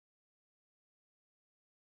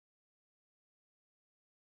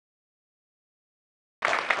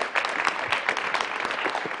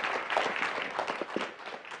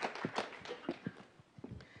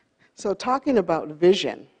So talking about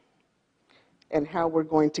vision and how we're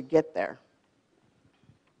going to get there,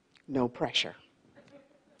 no pressure.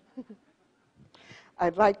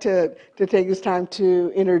 I'd like to take this time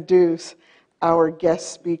to introduce our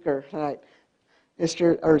guest speaker tonight,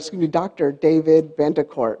 Dr. David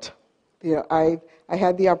Betancourt. You know, I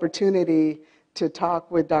had the opportunity to talk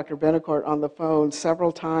with Dr. Betancourt on the phone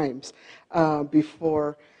several times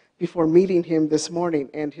before meeting him this morning,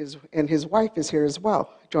 and his wife is here as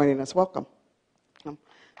well, joining us. Welcome.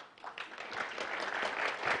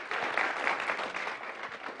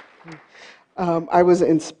 I was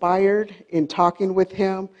inspired in talking with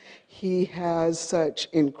him. He has such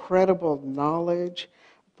incredible knowledge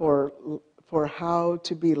for how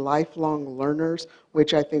to be lifelong learners,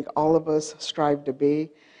 which I think all of us strive to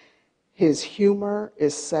be. His humor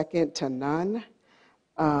is second to none.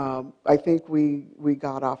 I think we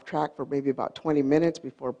got off track for maybe about 20 minutes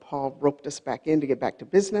before Paul roped us back in to get back to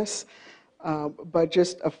business. But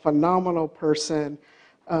just a phenomenal person,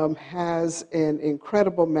 has an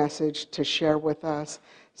incredible message to share with us.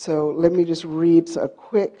 So let me just read a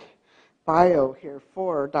quick bio here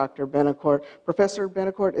for Dr. Betancourt. Professor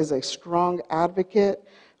Betancourt is a strong advocate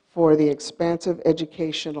for the expansive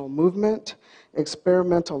educational movement,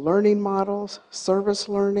 experimental learning models, service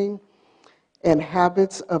learning, and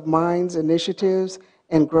habits of minds initiatives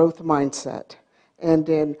and growth mindset, and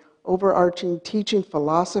an overarching teaching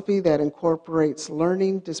philosophy that incorporates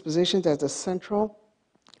learning dispositions as central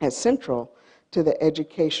to the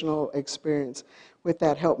educational experience. With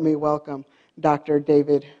that, help me welcome Dr.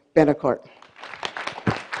 David Betancourt.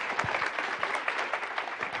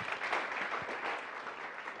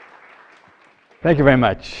 Thank you very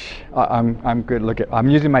much. I'm good. I'm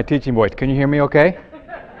using my teaching voice. Can you hear me okay?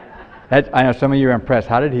 I know some of you are impressed.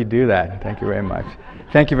 How did he do that? Thank you very much.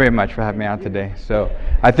 Thank you very much for having me on today. So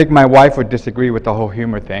I think my wife would disagree with the whole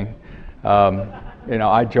humor thing. You know,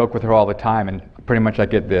 I joke with her all the time, and pretty much I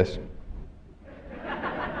get this.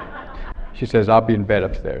 She says, I'll be in bed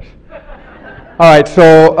upstairs. All right,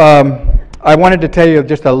 so I wanted to tell you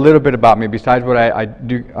just a little bit about me. Besides what I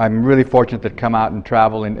do, I'm really fortunate to come out and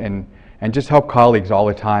travel and just help colleagues all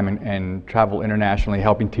the time and travel internationally,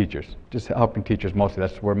 helping teachers. Just helping teachers mostly,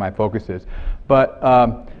 that's where my focus is. But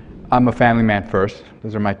I'm a family man first.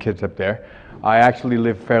 Those are my kids up there. I actually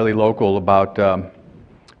live fairly local, about,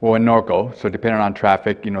 well, in Norco, so depending on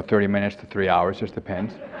traffic, you know, 30 minutes to 3 hours, just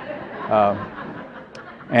depends.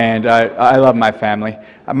 And I love my family.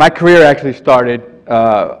 My career actually started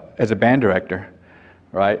as a band director,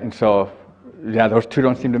 right? And so, yeah, those two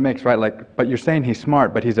don't seem to mix, right? Like, but you're saying he's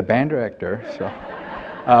smart, but he's a band director, so.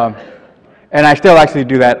 And I still actually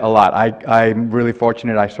do that a lot. I'm really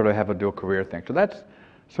fortunate. I sort of have a dual career thing. So that's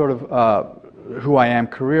sort of who I am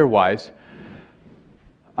career-wise.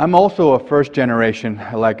 I'm also a first generation,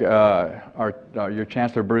 like your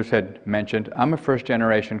Chancellor Bruce had mentioned. I'm a first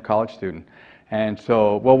generation college student. And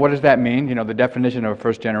so, well, what does that mean? You know, the definition of a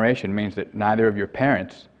first generation means that neither of your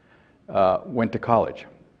parents went to college.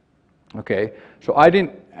 Okay, so I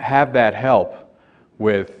didn't have that help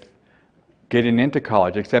with getting into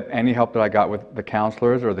college, except any help that I got with the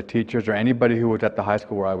counselors or the teachers or anybody who was at the high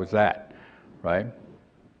school where I was at, right?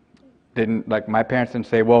 Like, my parents didn't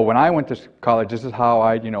say, well, when I went to college, this is how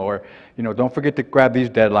I, or, don't forget to grab these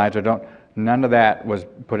deadlines, or none of that was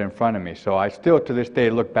put in front of me. So I still, to this day,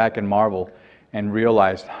 look back and marvel and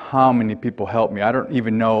realize how many people helped me. I don't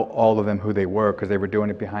even know all of them who they were, because they were doing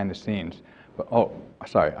it behind the scenes. But, oh,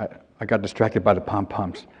 sorry, I got distracted by the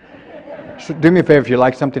pom-poms. So do me a favor, if you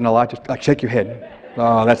like something a lot, just like shake your head.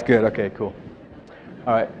 Oh, that's good. Okay, cool.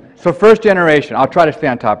 All right. So first generation. I'll try to stay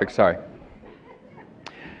on topic. Sorry.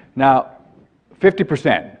 Now,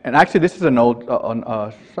 50%, and actually this is an old,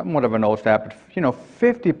 somewhat of an old stat, but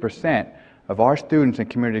 50% of our students in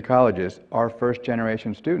community colleges are first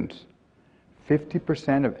generation students.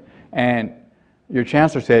 50% of it. And your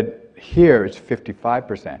chancellor said here it's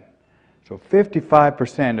 55%. So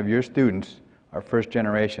 55% of your students are first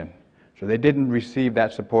generation. So they didn't receive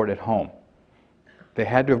that support at home. They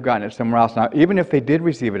had to have gotten it somewhere else. Now, even if they did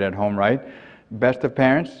receive it at home, right, best of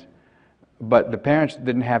parents, but the parents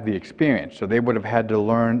didn't have the experience, so they would have had to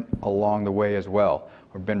learn along the way as well,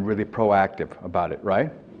 or been really proactive about it,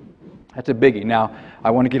 right? That's a biggie. Now,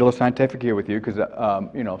 I want to get a little scientific here with you, because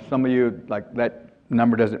some of you, like, that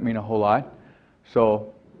number doesn't mean a whole lot.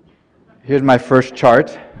 So here's my first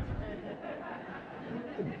chart.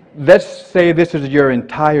 Let's say this is your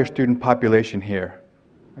entire student population here,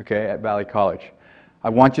 okay, at Valley College. I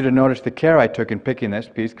want you to notice the care I took in picking this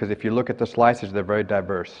piece, because if you look at the slices, they're very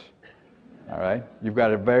diverse. All right? You've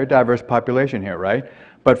got a very diverse population here, right?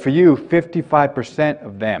 But for you, 55%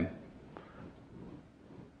 of them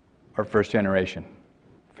or first generation.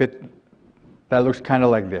 That looks kind of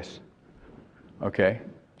like this. Okay?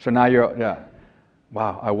 So now you're, yeah.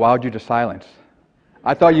 Wow, I wowed you to silence.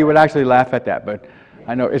 I thought you would actually laugh at that, but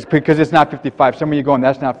I know it's because it's not 55. Some of you going,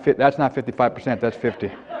 that's not 55%, that's 50.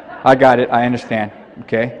 I got it, I understand.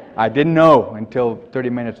 Okay? I didn't know until 30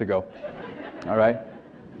 minutes ago. All right?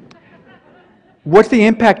 What's the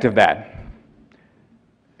impact of that?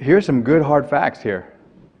 Here's some good hard facts here.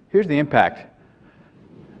 Here's the impact.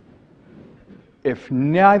 If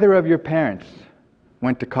neither of your parents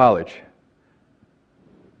went to college,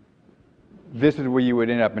 this is where you would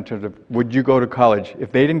end up in terms of, would you go to college?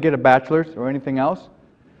 If they didn't get a bachelor's or anything else,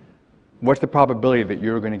 what's the probability that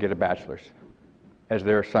you're going to get a bachelor's as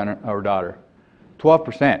their son or daughter?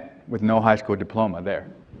 12% with no high school diploma there,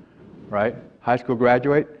 right? High school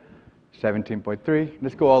graduate, 17.3.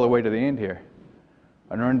 Let's go all the way to the end here.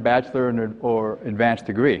 An earned bachelor or advanced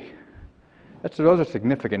degree. Those are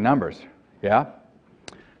significant numbers, yeah?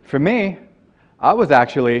 For me, I was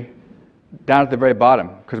actually down at the very bottom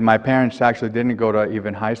because my parents actually didn't go to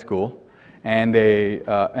even high school, and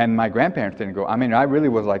and my grandparents didn't go. I mean, I really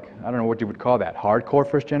was like, I don't know what you would call that, hardcore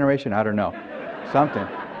first generation? I don't know, something.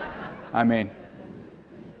 I mean,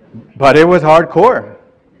 but it was hardcore,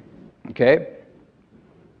 okay?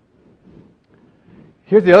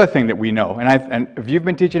 Here's the other thing that we know, and if you've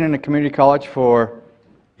been teaching in a community college for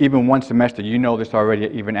even one semester, you know this already,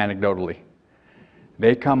 even anecdotally.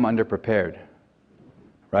 They come underprepared,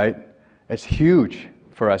 right? It's huge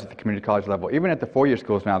for us at the community college level. Even at the four-year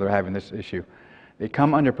schools now, they're having this issue. They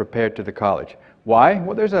come underprepared to the college. Why?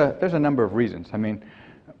 Well, there's a number of reasons. I mean,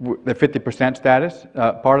 the 50% status,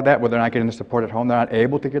 part of that, where they're not getting the support at home, they're not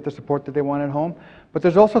able to get the support that they want at home. But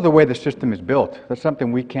there's also the way the system is built. That's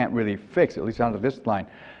something we can't really fix, at least out of this line.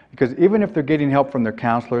 Because even if they're getting help from their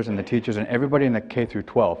counselors and the teachers and everybody in the K through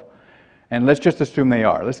 12, and let's just assume they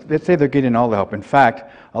are. Let's say they're getting all the help. In fact,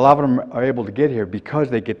 a lot of them are able to get here because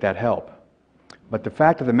they get that help. But the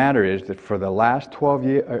fact of the matter is that for the last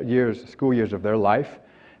 12 school years of their life,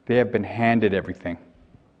 they have been handed everything.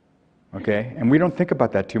 Okay? And we don't think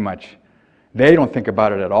about that too much. They don't think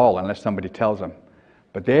about it at all unless somebody tells them.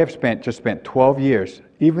 But they have just spent 12 years,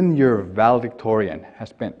 even your valedictorian has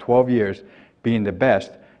spent 12 years being the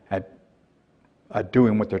best at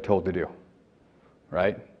doing what they're told to do.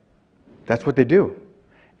 Right? That's what they do.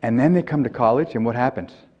 And then they come to college, and what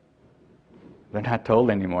happens? They're not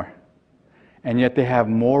told anymore. And yet they have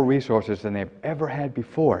more resources than they've ever had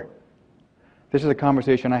before. This is a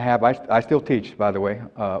conversation I have. I still teach, by the way,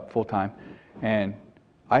 full-time. And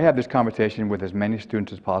I have this conversation with as many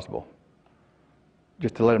students as possible,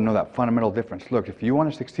 just to let them know that fundamental difference. Look, if you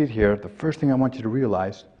want to succeed here, the first thing I want you to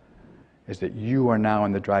realize is that you are now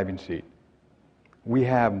in the driving seat. We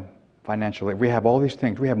have financial aid. We have all these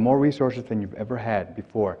things. We have more resources than you've ever had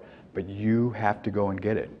before, but you have to go and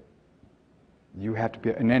get it. You have to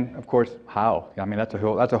be, and then of course, how? I mean, that's a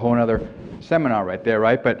whole other seminar right there,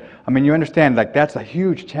 right? But I mean, you understand, like, that's a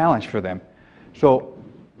huge challenge for them. So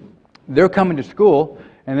they're coming to school,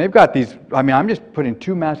 and they've got these. I mean, I'm just putting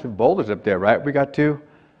two massive boulders up there, right? We got two.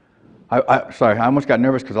 Sorry, I almost got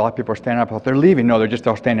nervous because a lot of people are standing up. I thought they're leaving. No, they're just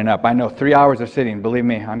all standing up. I know, 3 hours of sitting. Believe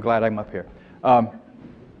me, I'm glad I'm up here.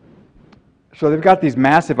 So they've got these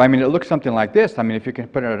massive, I mean, it looks something like this. I mean, if you can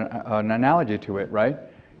put an analogy to it, right?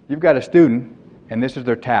 You've got a student, and this is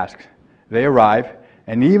their task. They arrive,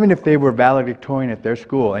 and even if they were valedictorian at their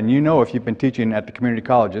school, and you know if you've been teaching at the community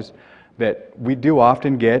colleges, that we do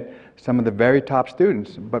often get some of the very top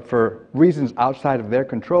students, but for reasons outside of their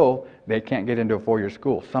control, they can't get into a four-year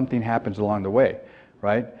school. Something happens along the way,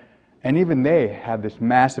 right? And even they have this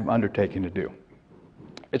massive undertaking to do.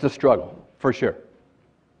 It's a struggle, for sure.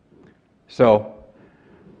 So,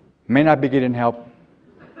 may not be getting help.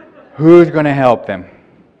 Who's going to help them?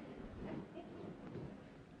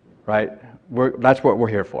 Right? That's what we're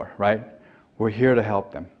here for, right? We're here to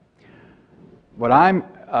help them. What I'm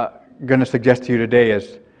going to suggest to you today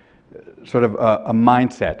is sort of a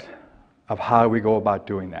mindset of how we go about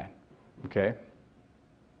doing that, okay?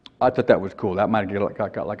 I thought that was cool. That might have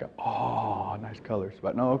got like oh, nice colors,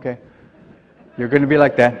 but no, okay. You're going to be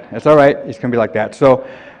like that. That's all right. It's going to be like that. So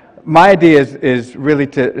my idea is really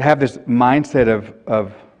to have this mindset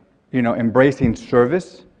of embracing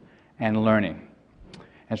service and learning.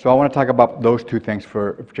 And so I want to talk about those two things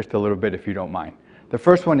for just a little bit, if you don't mind. The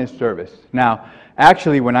first one is service. Now,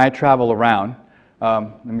 actually, when I travel around,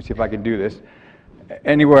 let me see if I can do this.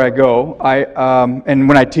 Anywhere I go, and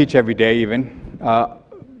when I teach every day even,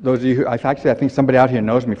 those of you who, I think somebody out here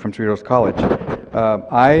knows me from Cerritos College.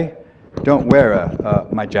 I don't wear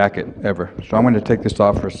my jacket ever, so I'm going to take this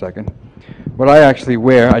off for a second. What I actually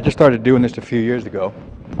wear, I just started doing this a few years ago.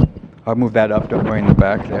 I'll move that up, don't worry, in the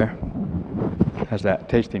back there. How's that?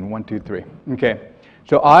 Tasting, 1, 2, 3. Okay.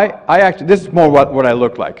 So I actually, this is more what I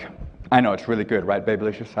look like. I know, it's really good, right,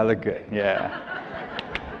 Babylicious? I look good, yeah.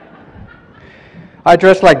 I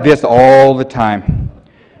dress like this all the time,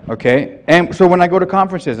 okay? And so when I go to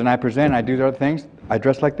conferences and I present, I do other things, I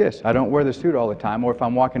dress like this. I don't wear the suit all the time, or if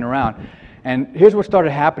I'm walking around. And here's what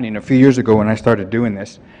started happening a few years ago when I started doing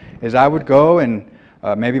this, is I would go and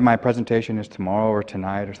maybe my presentation is tomorrow or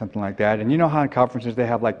tonight or something like that. And you know how in conferences they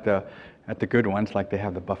have like at the good ones, like they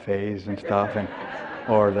have the buffets and stuff, and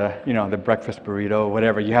or the breakfast burrito,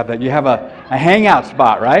 whatever. You have a hangout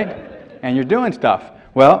spot, right? And you're doing stuff.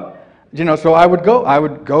 Well, so I would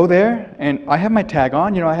go there, and I have my tag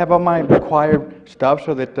on. I have all my required stuff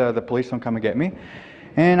so that the police don't come and get me.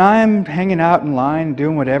 And I'm hanging out in line,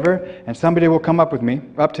 doing whatever, and somebody will come up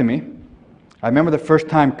to me. I remember the first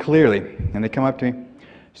time clearly, and they come up to me,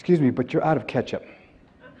 "Excuse me, but you're out of ketchup."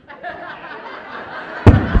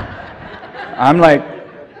 I'm like,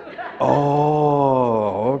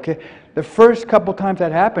 oh, okay. The first couple times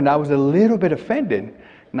that happened, I was a little bit offended.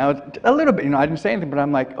 Now, a little bit, I didn't say anything, but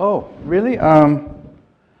I'm like, oh, really?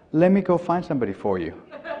 Let me go find somebody for you.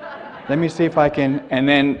 Let me see if I can, and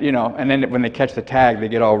then when they catch the tag, they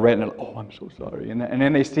get all red, and oh, I'm so sorry. And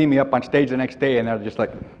then they see me up on stage the next day, and they're just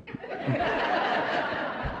like...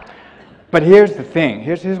 But here's the thing.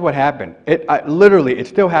 Here's what happened. It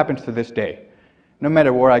still happens to this day. No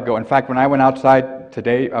matter where I go. In fact, when I went outside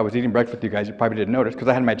today, I was eating breakfast with you guys. You probably didn't notice because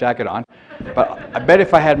I had my jacket on. But I bet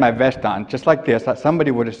if I had my vest on, just like this,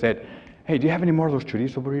 somebody would have said, "Hey, do you have any more of those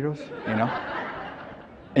chorizo burritos?"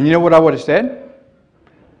 And you know what I would have said?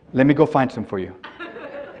 "Let me go find some for you."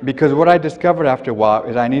 Because what I discovered after a while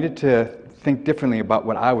is I needed to think differently about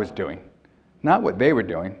what I was doing. Not what they were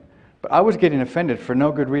doing, but I was getting offended for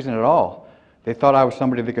no good reason at all. They thought I was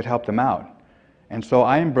somebody that could help them out. And so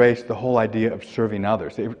I embraced the whole idea of serving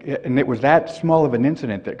others. And it was that small of an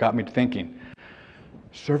incident that got me thinking,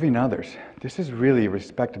 serving others, this is really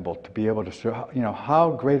respectable to be able to serve.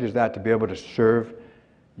 How great is that to be able to serve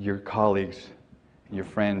your colleagues, your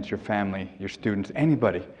friends, your family, your students,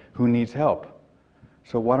 anybody who needs help.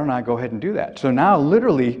 So why don't I go ahead and do that? So now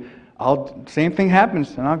literally, same thing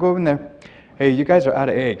happens, and I'll go in there. "Hey, you guys are out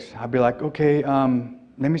of eggs." I'll be like, "Okay,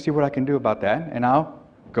 let me see what I can do about that." And I'll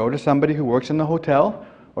go to somebody who works in the hotel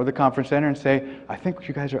or the conference center and say, "I think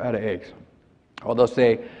you guys are out of eggs." Or they'll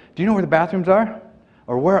say, "Do you know where the bathrooms are?"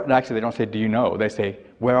 Or where? Actually, they don't say, "Do you know?" They say,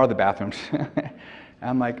 "Where are the bathrooms?"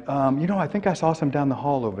 I'm like, I think I saw some down the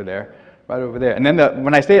hall over there, right over there. And then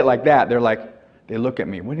when I say it like that, they look at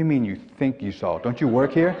me. "What do you mean you think you saw? Don't you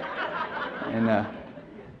work here?" And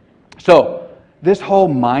so this whole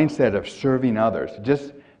mindset of serving others,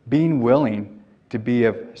 just being willing to be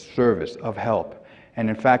of service, of help. And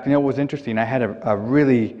in fact, what was interesting? I had a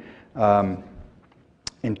really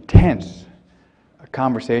intense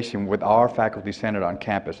conversation with our faculty senate on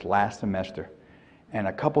campus last semester. And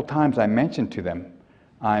a couple times I mentioned to them,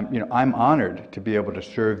 I'm honored to be able to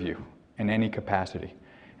serve you in any capacity.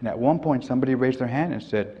 And at one point, somebody raised their hand and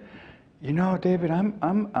said, "David,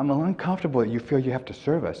 I'm a little uncomfortable that you feel you have to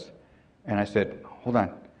serve us." And I said, "Hold on,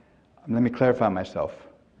 let me clarify myself.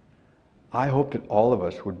 I hope that all of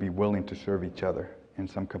us would be willing to serve each other in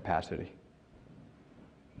some capacity."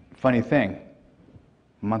 Funny thing,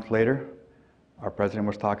 a month later, our president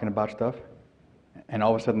was talking about stuff, and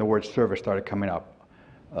all of a sudden the word service started coming up.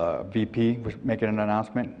 VP was making an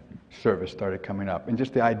announcement, service started coming up, and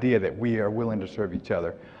just the idea that we are willing to serve each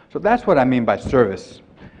other. So that's what I mean by service,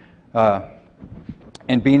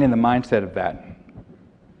 and being in the mindset of that.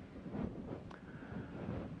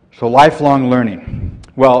 So lifelong learning.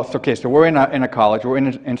 Well, okay, so we're in a college, we're in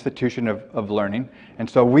an institution of learning, and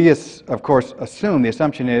so we, of course, the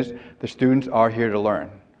assumption is the students are here to learn,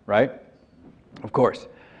 right? Of course.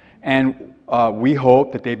 And we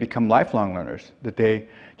hope that they become lifelong learners, that they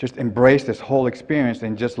just embrace this whole experience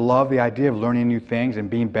and just love the idea of learning new things and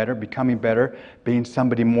being better, becoming better, being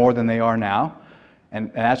somebody more than they are now.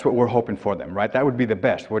 And that's what we're hoping for them, right? That would be the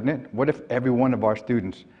best, wouldn't it? What if every one of our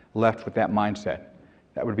students left with that mindset?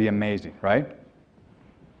 That would be amazing, right?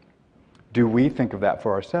 Do we think of that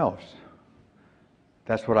for ourselves?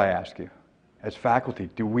 That's what I ask you. As faculty,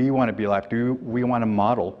 do we want to be like, do we want to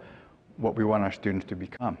model what we want our students to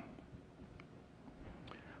become?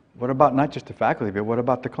 What about not just the faculty, but what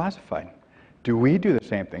about the classified? Do we do the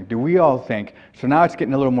same thing? Do we all think, so now it's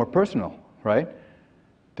getting a little more personal, right?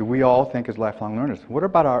 Do we all think as lifelong learners? What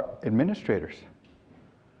about our administrators?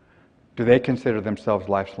 Do they consider themselves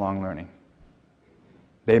lifelong learning?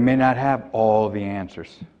 They may not have all the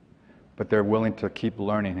answers, but they're willing to keep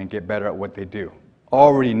learning and get better at what they do,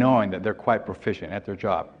 already knowing that they're quite proficient at their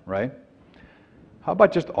job, right? How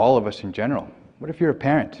about just all of us in general? What if you're a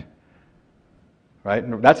parent? Right?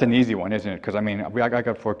 That's an easy one, isn't it? Because I mean, I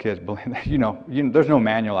got 4 kids. There's no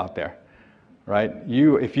manual out there, right?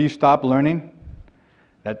 If you stop learning,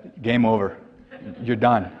 that game over. You're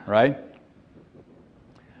done, right?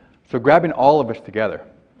 So grabbing all of us together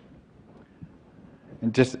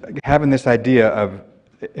and just having this idea of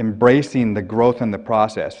embracing the growth in the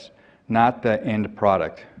process, not the end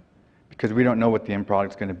product, because we don't know what the end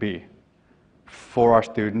product's going to be for our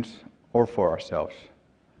students or for ourselves.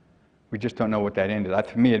 We just don't know what that end is.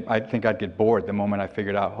 For me, I think I'd get bored the moment I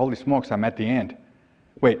figured out, holy smokes, I'm at the end.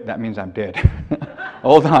 Wait, that means I'm dead.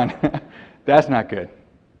 Hold on. That's not good.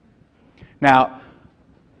 Now,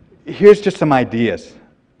 here's just some ideas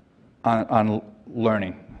on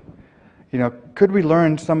learning. Could we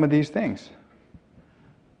learn some of these things?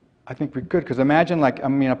 I think we could, because imagine,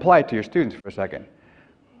 apply it to your students for a second.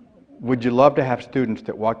 Would you love to have students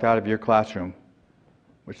that walked out of your classroom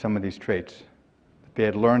with some of these traits? They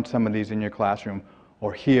had learned some of these in your classroom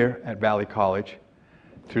or here at Valley College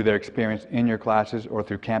through their experience in your classes or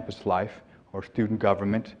through campus life or student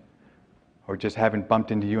government or just having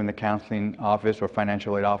bumped into you in the counseling office or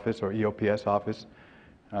financial aid office or EOPS office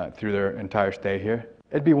through their entire stay here.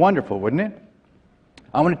 It'd be wonderful, wouldn't it?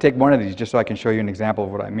 I want to take one of these just so I can show you an example of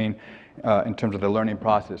what I mean in terms of the learning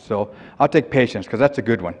process. So I'll take patience because that's a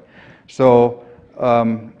good one. So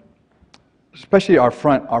especially our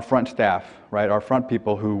front staff, right? Our front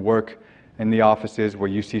people who work in the offices where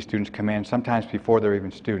you see students come in, sometimes before they're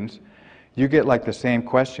even students. You get like the same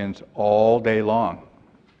questions all day long,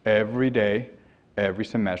 every day, every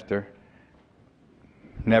semester,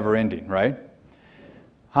 never ending, right?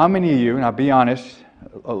 How many of you, now be honest,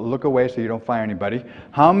 look away so you don't fire anybody.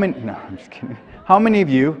 No, I'm just kidding. How many of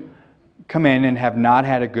you come in and have not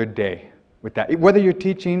had a good day with that? Whether you're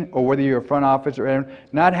teaching or whether you're a front office or whatever,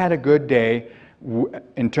 not had a good day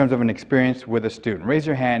in terms of an experience with a student. Raise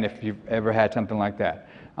your hand if you've ever had something like that.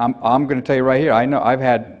 I'm going to tell you right here, I know I've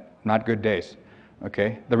had not good days.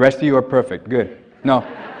 Okay? The rest of you are perfect. Good. No.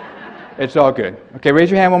 It's all good. Okay, raise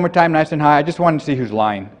your hand one more time, nice and high. I just wanted to see who's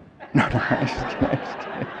lying. No, just kidding.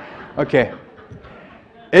 Okay.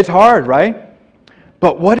 It's hard, right?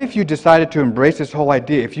 But what if you decided to embrace this whole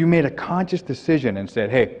idea? If you made a conscious decision and said,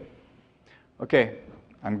 hey, okay,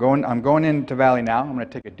 I'm going into Valley now. I'm going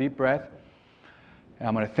to take a deep breath. And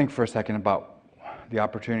I'm going to think for a second about the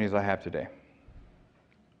opportunities I have today.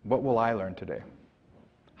 What will I learn today?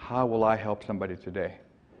 How will I help somebody today?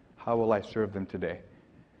 How will I serve them today?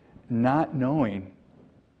 Not knowing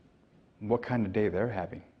what kind of day they're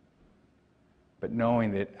having, but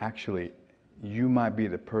knowing that actually you might be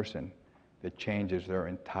the person that changes their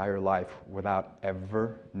entire life without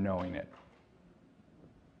ever knowing it.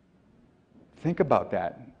 Think about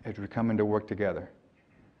that as we come into work together,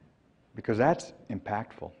 because that's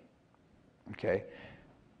impactful, okay?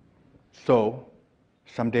 So,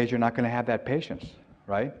 some days you're not going to have that patience,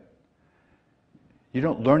 right? You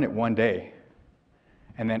don't learn it one day,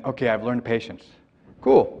 and then, okay, I've learned patience.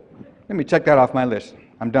 Cool. Let me check that off my list.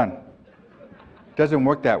 I'm done. It doesn't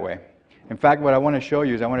work that way. In fact, what I want to show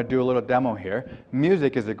you is I want to do a little demo here.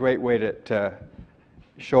 Music is a great way to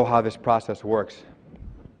show how this process works.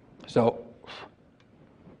 So,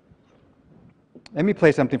 let me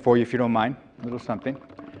play something for you if you don't mind. A little something.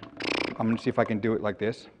 I'm going to see if I can do it like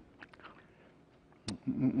this.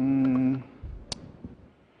 There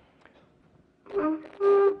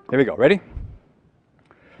we go. Ready?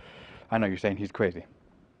 I know you're saying he's crazy.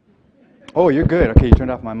 Oh, you're good. Okay, you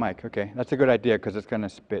turned off my mic. Okay, that's a good idea because it's going to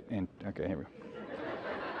spit in. Okay, here we go.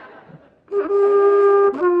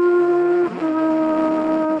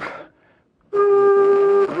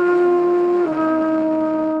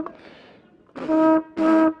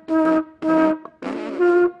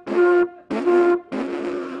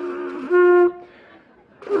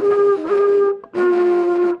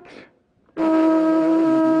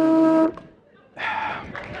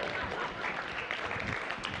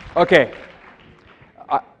 Okay,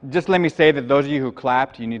 just let me say that those of you who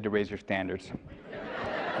clapped, you need to raise your standards.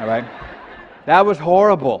 All right? That was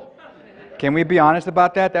horrible. Can we be honest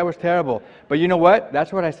about that? That was terrible. But you know what?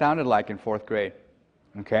 That's what I sounded like in 4th grade.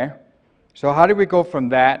 Okay? So how did we go from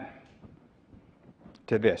that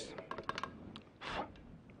to this?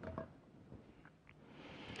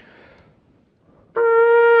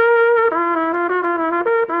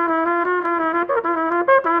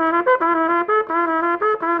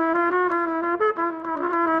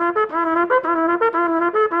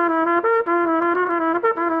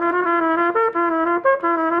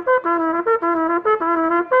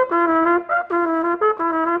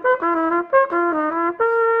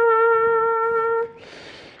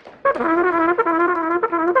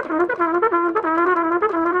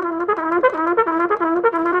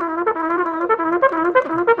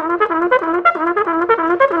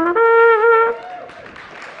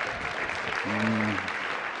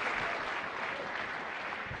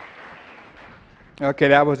 Okay,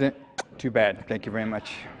 that wasn't too bad. Thank you very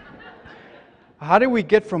much. How did we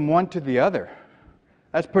get from one to the other?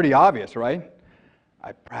 That's pretty obvious, right?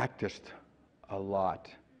 I practiced a lot.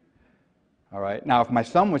 All right. Now, if my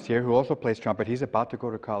son was here, who also plays trumpet, he's about to go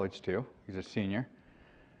to college too. He's a senior.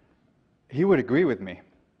 He would agree with me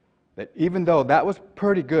that even though that was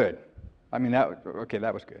pretty good, I mean, that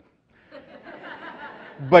was good.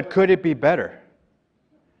 But could it be better?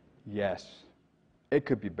 Yes, it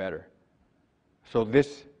could be better. So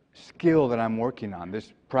this skill that I'm working on,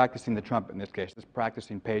 this practicing the trumpet in this case, this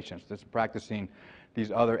practicing patience, this practicing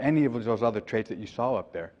any of those other traits that you saw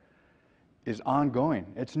up there, is ongoing.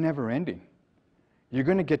 It's never ending. You're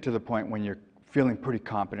going to get to the point when you're feeling pretty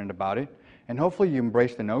confident about it, and hopefully you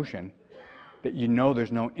embrace the notion that you know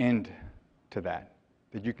there's no end to that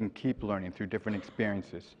you can keep learning through different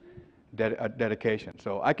experiences, dedication.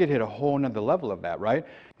 So I could hit a whole nother level of that, right?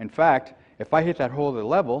 In fact, if I hit that whole other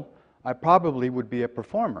level, I probably would be a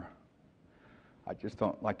performer. I just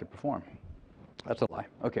don't like to perform. That's a lie.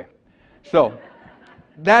 Okay. So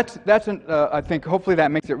I think hopefully that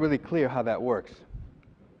makes it really clear how that works.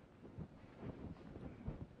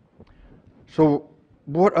 So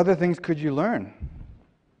what other things could you learn?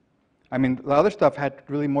 I mean, the other stuff had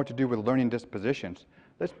really more to do with learning dispositions.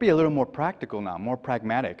 Let's be a little more practical now, more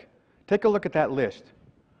pragmatic. Take a look at that list,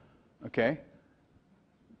 okay?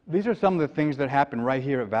 These are some of the things that happen right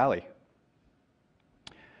here at Valley.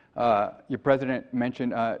 Your president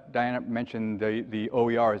mentioned, Diana mentioned the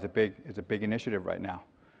OER is a big initiative right now.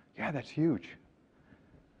 Yeah, that's huge.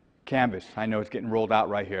 Canvas, I know it's getting rolled out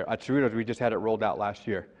right here. At Cerritos, we just had it rolled out last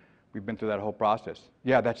year. We've been through that whole process.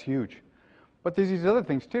 Yeah, that's huge. But there's these other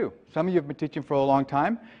things too. Some of you have been teaching for a long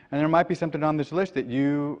time, and there might be something on this list that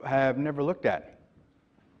you have never looked at.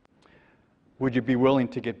 Would you be willing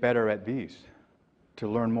to get better at these, to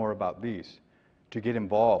learn more about these, to get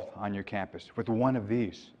involved on your campus with one of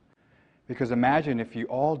these? Because imagine if you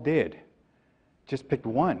all did, just picked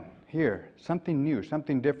one here, something new,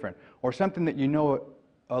 something different, or something that you know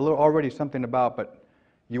already something about, but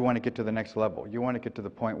you want to get to the next level. You want to get to the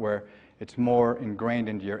point where it's more ingrained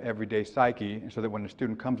into your everyday psyche, and so that when a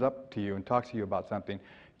student comes up to you and talks to you about something,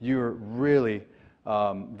 you're really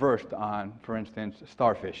versed on, for instance,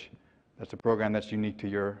 Starfish. That's a program that's unique to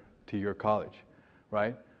your college,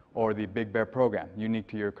 right? Or the Big Bear program, unique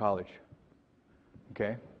to your college.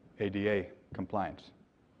 Okay? ADA compliance.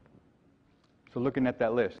 So looking at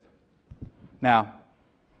that list. Now,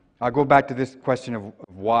 I'll go back to this question of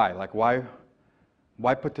why. Like, why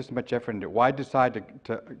put this much effort into it? Why decide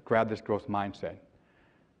to grab this growth mindset?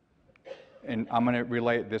 And I'm going to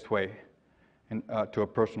relate it this way to a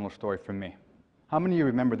personal story from me. How many of you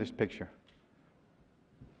remember this picture?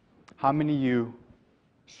 How many of you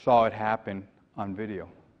saw it happen on video?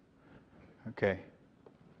 Okay.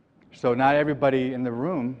 So not everybody in the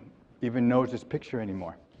room even knows this picture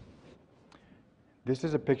anymore. This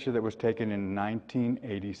is a picture that was taken in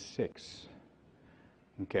 1986.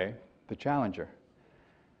 Okay, the Challenger.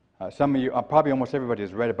 Some of you, probably almost everybody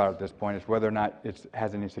has read about it at this point, is whether or not it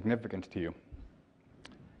has any significance to you.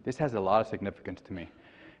 This has a lot of significance to me.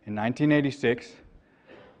 In 1986,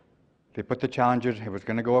 they put the Challenger, it was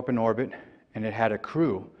going to go up in orbit, and it had a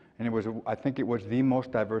crew, and I think it was the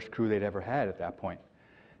most diverse crew they'd ever had at that point.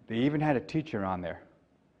 They even had a teacher on there,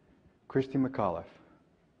 Christy McAuliffe,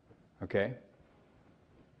 okay?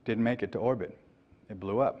 Didn't make it to orbit. It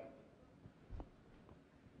blew up.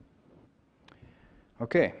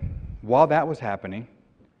 Okay, while that was happening,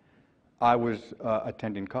 I was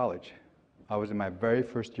attending college. I was in my very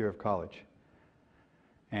first year of college.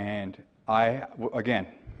 And again,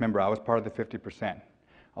 remember, I was part of the 50%.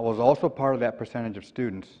 I was also part of that percentage of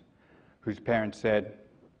students whose parents said,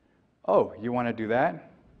 oh, you want to do that?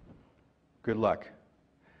 Good luck.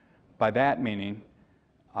 By that meaning,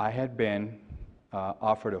 I had been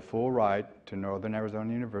offered a full ride to Northern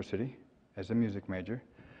Arizona University as a music major.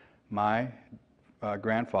 My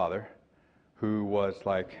grandfather, who was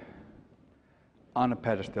like on a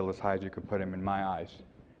pedestal as high as you could put him in my eyes,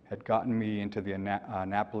 had gotten me into the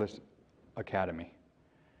Annapolis Academy.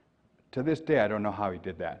 To this day, I don't know how he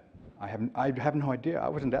did that. I have no idea. I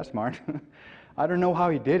wasn't that smart. I don't know how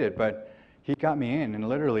he did it, but he got me in, and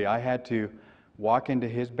literally I had to walk into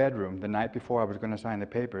his bedroom the night before I was going to sign the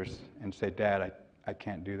papers and say, Dad, I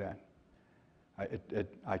can't do that.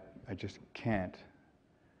 I just can't.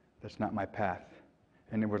 That's not my path.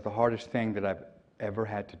 And it was the hardest thing that I've ever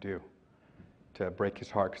had to do, to break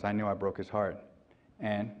his heart, because I knew I broke his heart.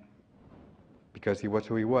 And because he was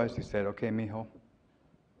who he was, he said, okay, mijo,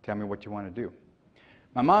 tell me what you want to do.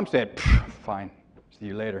 My mom said, fine, see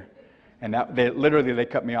you later. And they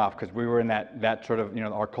cut me off, because we were in that sort of,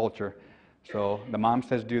 our culture, So the mom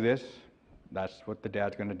says do this, that's what the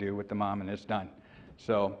dad's going to do with the mom, and it's done.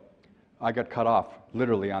 So I got cut off,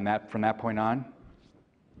 literally, on that. From that point on,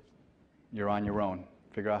 you're on your own.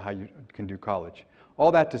 Figure out how you can do college.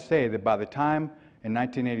 All that to say that by the time in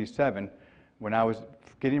 1987, when I was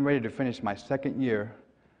getting ready to finish my second year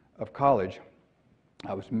of college,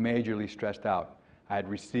 I was majorly stressed out. I had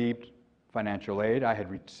received financial aid, I had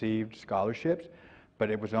received scholarships, but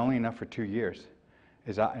it was only enough for 2 years.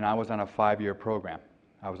 And I was on a 5-year program.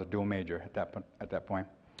 I was a dual major at that point.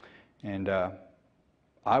 And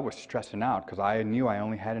I was stressing out because I knew I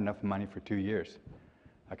only had enough money for 2 years.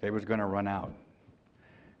 Like, it was going to run out.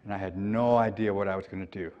 And I had no idea what I was going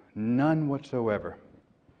to do. None whatsoever.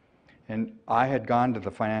 And I had gone to the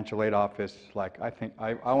financial aid office, like,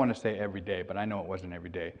 I want to say every day, but I know it wasn't every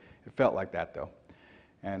day. It felt like that, though.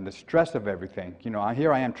 And the stress of everything, you know,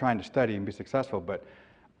 here I am trying to study and be successful, but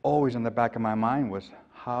always in the back of my mind was,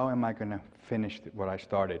 how am I going to finish what I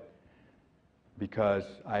started? Because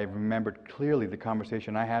I remembered clearly the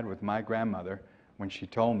conversation I had with my grandmother when she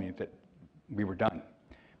told me that we were done.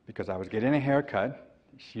 Because I was getting a haircut.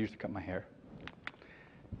 She used to cut my hair.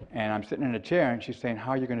 And I'm sitting in a chair, and she's saying,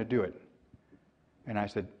 how are you going to do it? And I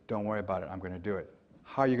said, don't worry about it, I'm going to do it.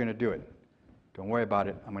 How are you going to do it? Don't worry about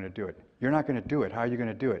it, I'm going to do it. You're not going to do it, how are you going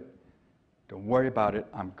to do it? Don't worry about it,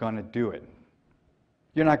 I'm going to do it.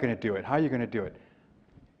 You're not going to do it, how are you going to do it?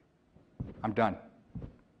 I'm done.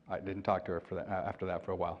 I didn't talk to her after that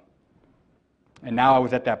for a while. And now I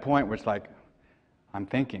was at that point where it's like, I'm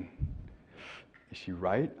thinking, is she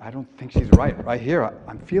right? I don't think she's right. Right here,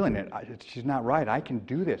 I'm feeling it. She's not right. I can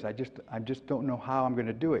do this. I just don't know how I'm going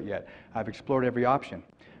to do it yet. I've explored every option.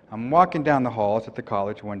 I'm walking down the halls at the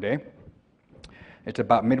college one day. It's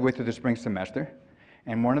about midway through the spring semester,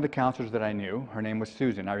 and one of the counselors that I knew, her name was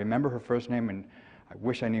Susan. I remember her first name, and I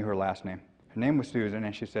wish I knew her last name. Her name was Susan,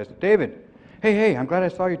 and she says, David, hey, I'm glad I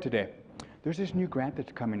saw you today. There's this new grant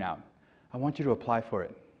that's coming out. I want you to apply for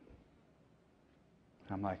it.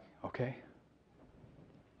 I'm like, okay.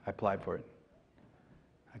 I applied for it.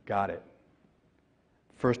 I got it.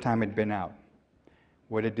 First time it'd been out.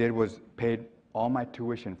 What it did was paid all my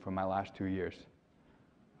tuition for my last 2 years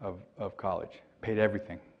of college. Paid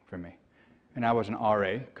everything for me. And I was an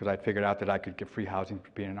RA, because I'd figured out that I could get free housing for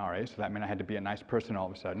being an RA, so that meant I had to be a nice person all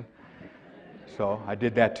of a sudden. So I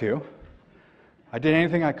did that too. I did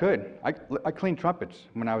anything I could. I cleaned trumpets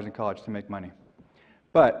when I was in college to make money.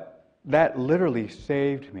 But that literally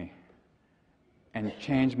saved me and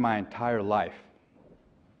changed my entire life.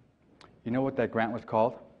 You know what that grant was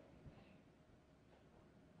called?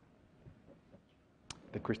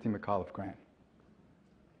 The Christy McAuliffe Grant.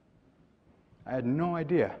 I had no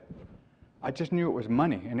idea. I just knew it was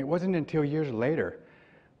money, and it wasn't until years later,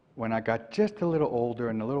 when I got just a little older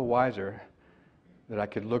and a little wiser, that I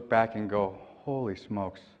could look back and go, holy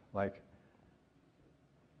smokes, like,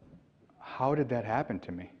 how did that happen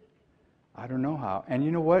to me? I don't know how. And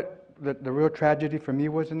you know what the real tragedy for me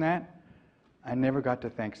was in that? I never got to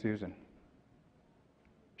thank Susan.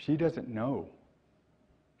 She doesn't know.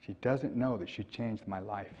 She doesn't know that she changed my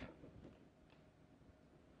life.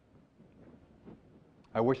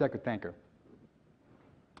 I wish I could thank her,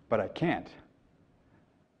 but I can't.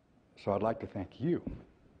 So I'd like to thank you.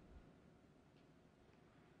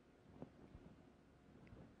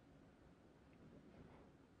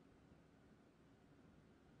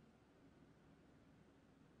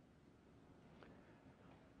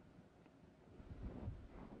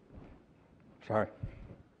 Sorry.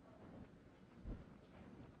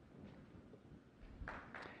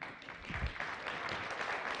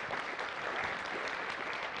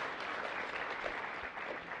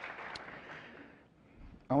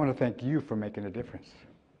 I want to thank you for making a difference.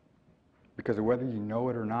 Because whether you know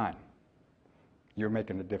it or not, you're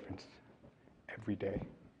making a difference every day.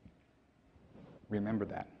 Remember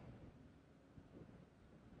that.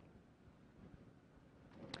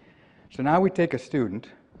 So now we take a student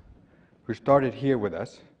who started here with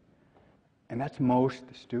us, and that's most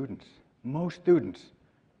students. Most students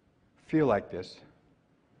feel like this.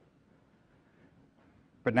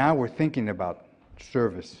 But now we're thinking about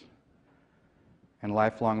service and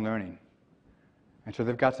lifelong learning. And so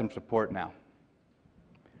they've got some support now.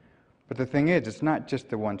 But the thing is, it's not just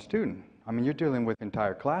the one student. I mean, you're dealing with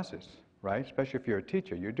entire classes, right? Especially if you're a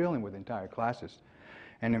teacher, you're dealing with entire classes.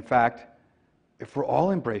 And in fact, if we're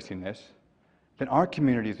all embracing this, then our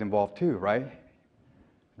community is involved too, right?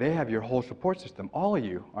 They have your whole support system. All of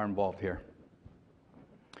you are involved here.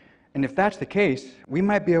 And if that's the case, we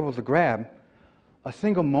might be able to grab a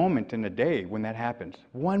single moment in a day when that happens.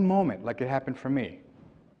 One moment, like it happened for me.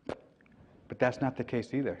 But that's not the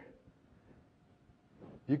case either.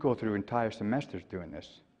 You go through entire semesters doing this,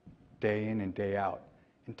 day in and day out,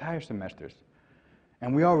 entire semesters.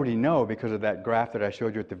 And we already know, because of that graph that I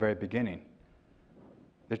showed you at the very beginning,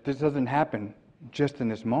 that this doesn't happen just in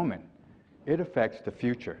this moment. It affects the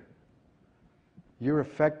future. You're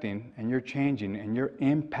affecting and you're changing and you're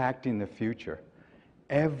impacting the future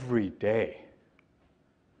every day.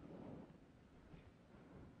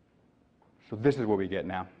 So this is what we get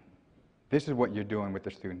now. This is what you're doing with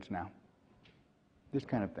the students now. This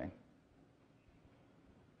kind of thing.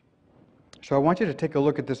 So I want you to take a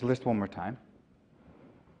look at this list one more time.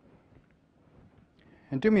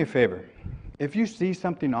 And do me a favor. If you see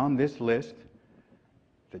something on this list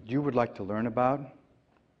that you would like to learn about,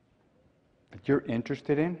 that you're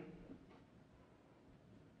interested in,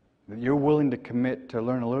 that you're willing to commit to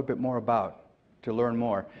learn a little bit more about, to learn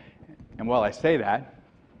more. And while I say that,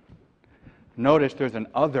 notice there's an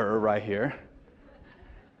other right here.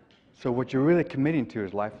 So what you're really committing to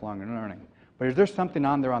is lifelong learning. But is there something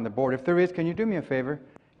on there on the board? If there is, can you do me a favor?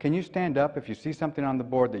 Can you stand up if you see something on the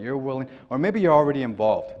board that you're willing, or maybe you're already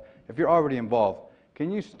involved. If you're already involved, can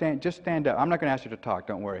you just stand up? I'm not going to ask you to talk,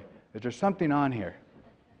 don't worry. Is there something on here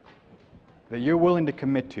that you're willing to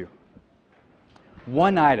commit to?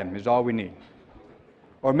 One item is all we need.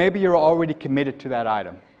 Or maybe you're already committed to that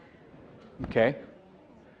item. Okay?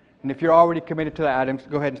 And if you're already committed to that item,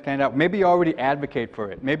 go ahead and stand up. Maybe you already advocate for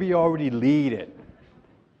it. Maybe you already lead it.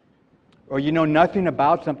 Or you know nothing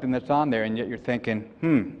about something that's on there, and yet you're thinking,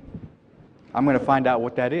 I'm going to find out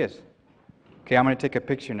what that is. Okay, I'm going to take a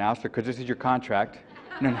picture now, because this is your contract.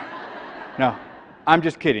 No, I'm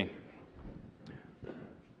just kidding.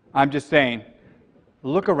 I'm just saying,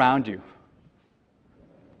 look around you.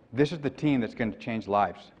 This is the team that's going to change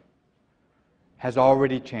lives. Has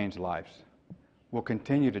already changed lives. Will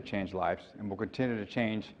continue to change lives, and will continue to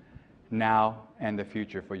change now and the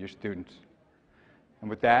future for your students. And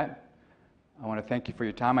with that, I want to thank you for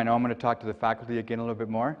your time. I know I'm going to talk to the faculty again a little bit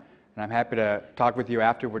more, and I'm happy to talk with you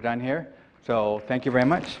after we're done here. So thank you very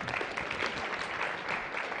much.